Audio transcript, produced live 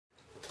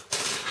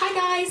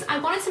guys, I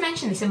wanted to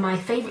mention this in my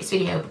favourites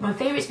video, but my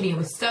favourites video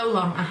was so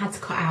long I had to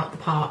cut out the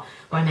part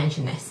where I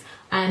mentioned this.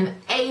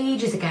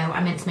 Ages ago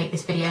I meant to make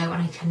this video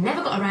and I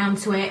never got around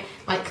to it,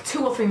 like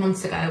 2 or 3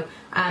 months ago,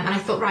 and I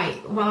thought,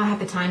 right, while I have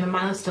the time and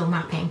Milo's still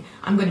napping,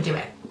 I'm going to do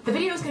it. The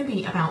video is going to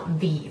be about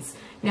these.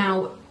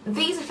 Now,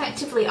 these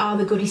effectively are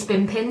the Goody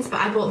Spin Pins,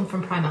 but I bought them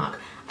from Primark.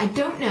 I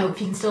don't know if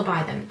you can still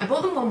buy them. I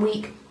bought them 1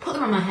 week, put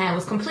them on my hair,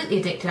 was completely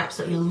addicted,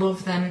 absolutely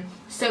love them.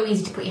 So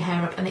easy to put your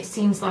hair up, and it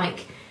seems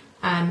like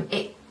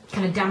it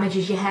kind of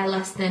damages your hair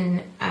less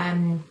than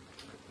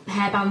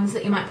hairbands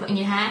that you might put in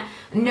your hair.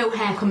 No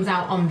hair comes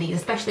out on these,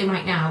 especially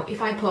right now.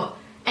 If I put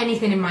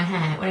anything in my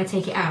hair, when I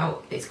take it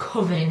out, it's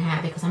covered in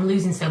hair because I'm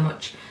losing so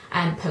much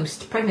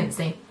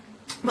post-pregnancy.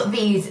 But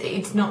these,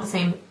 it's not the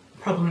same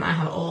problem I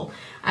have at all.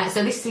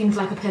 So this seems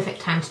like a perfect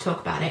time to talk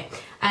about it.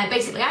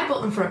 Basically, I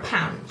bought them for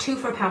 £1, 2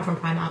 for £1 from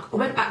Primark. I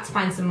went back to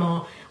find some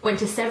more, went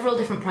to several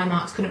different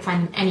Primarks, couldn't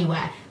find them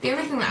anywhere. The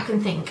only thing that I can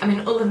think, I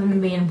mean, other than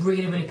them being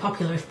really, really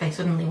popular if they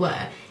suddenly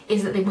were,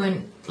 is that they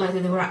weren't, like,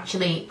 they were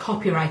actually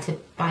copyrighted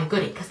by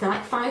Goody, because they're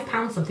like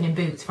 £5 something in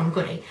Boots from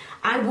Goody.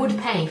 I would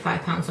pay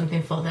 £5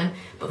 something for them,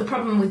 but the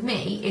problem with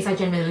me is I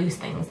generally lose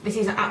things. This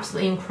is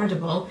absolutely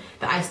incredible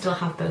that I still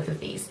have both of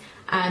these.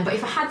 But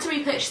if I had to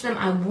repurchase them,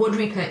 I would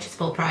repurchase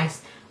full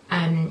price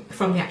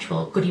from the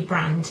actual Goody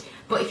brand.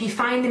 But if you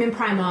find them in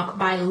Primark,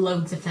 buy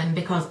loads of them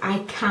because I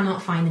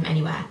cannot find them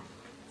anywhere.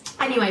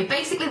 Anyway,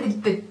 basically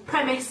the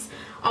premise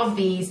of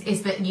these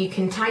is that you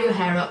can tie your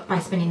hair up by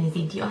spinning these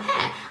into your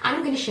hair. And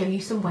I'm going to show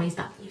you some ways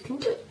that you can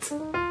do it.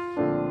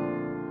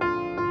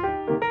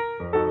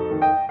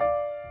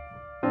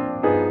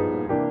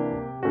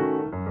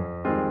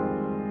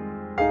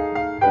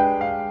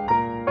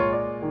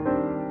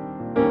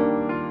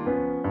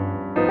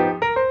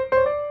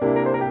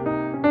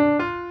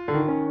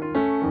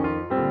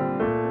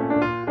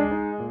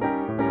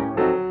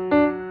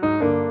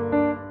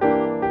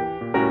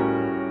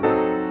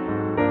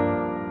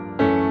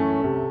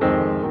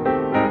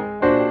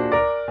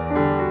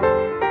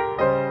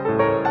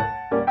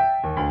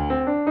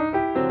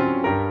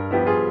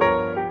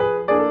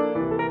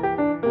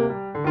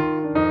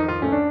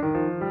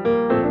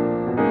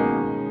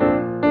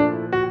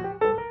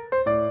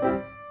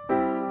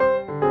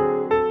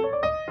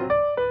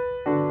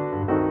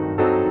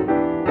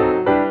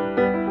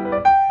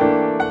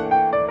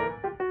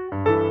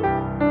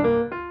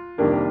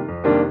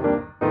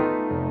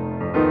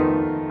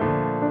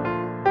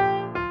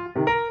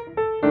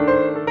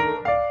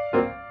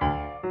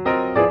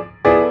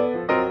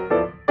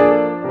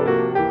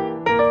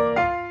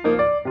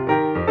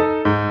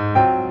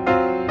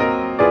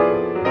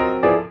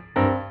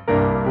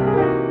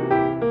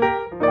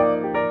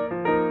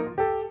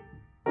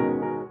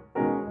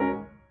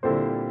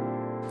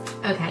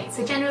 Okay,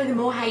 so generally the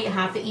more hair you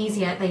have, the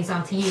easier these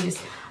are to use.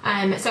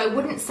 So I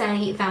wouldn't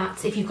say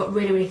that if you've got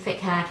really, really thick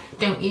hair,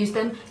 don't use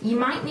them. You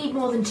might need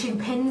more than 2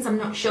 pins, I'm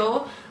not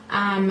sure.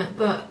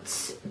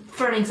 But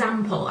for an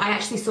example, I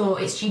actually saw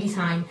It's Judy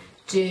Time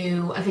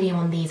do a video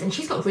on these, and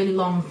she's got really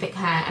long, thick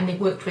hair, and they've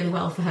worked really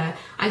well for her.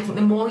 I think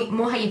the more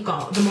hair you've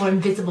got, the more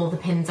invisible the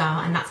pins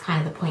are, and that's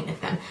kind of the point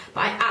of them.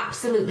 But I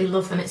absolutely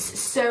love them. It's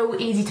so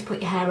easy to put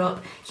your hair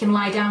up. You can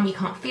lie down, you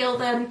can't feel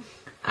them.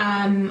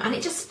 And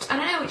it just, I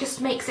don't know, it just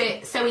makes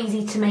it so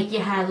easy to make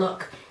your hair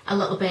look a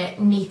little bit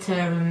neater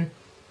and,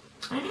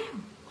 I don't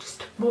know,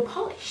 just more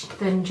polished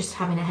than just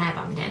having a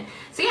hairband in.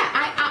 So yeah,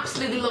 I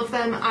absolutely love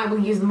them. I will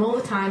use them all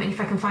the time, and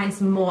if I can find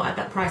some more at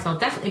that price, I'll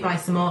definitely buy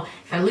some more.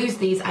 If I lose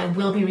these, I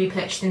will be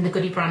repurchasing the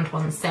Goody brand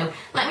ones. So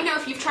let me know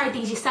if you've tried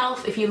these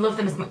yourself, if you love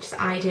them as much as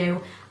I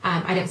do.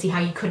 I don't see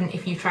how you couldn't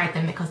if you tried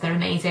them because they're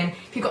amazing.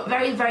 If you've got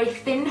very, very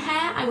thin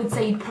hair, I would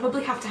say you'd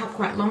probably have to have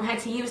quite long hair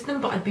to use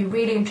them, but I'd be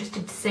really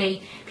interested to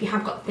see if you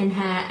have got thin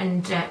hair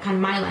and kind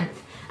of my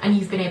length, and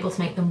you've been able to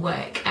make them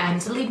work.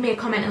 So leave me a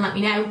comment and let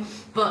me know.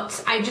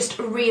 But I just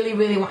really,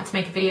 really wanted to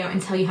make a video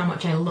and tell you how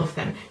much I love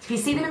them. So if you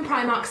see them in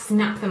Primark,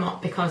 snap them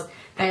up because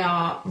they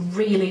are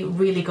really,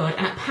 really good.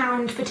 And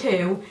 £1 for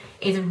 2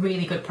 is a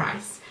really good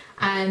price.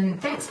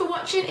 Thanks for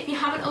watching. If you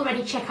haven't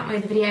already, check out my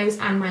other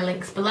videos and my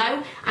links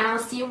below. And I'll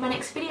see you in my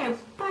next video.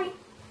 Bye.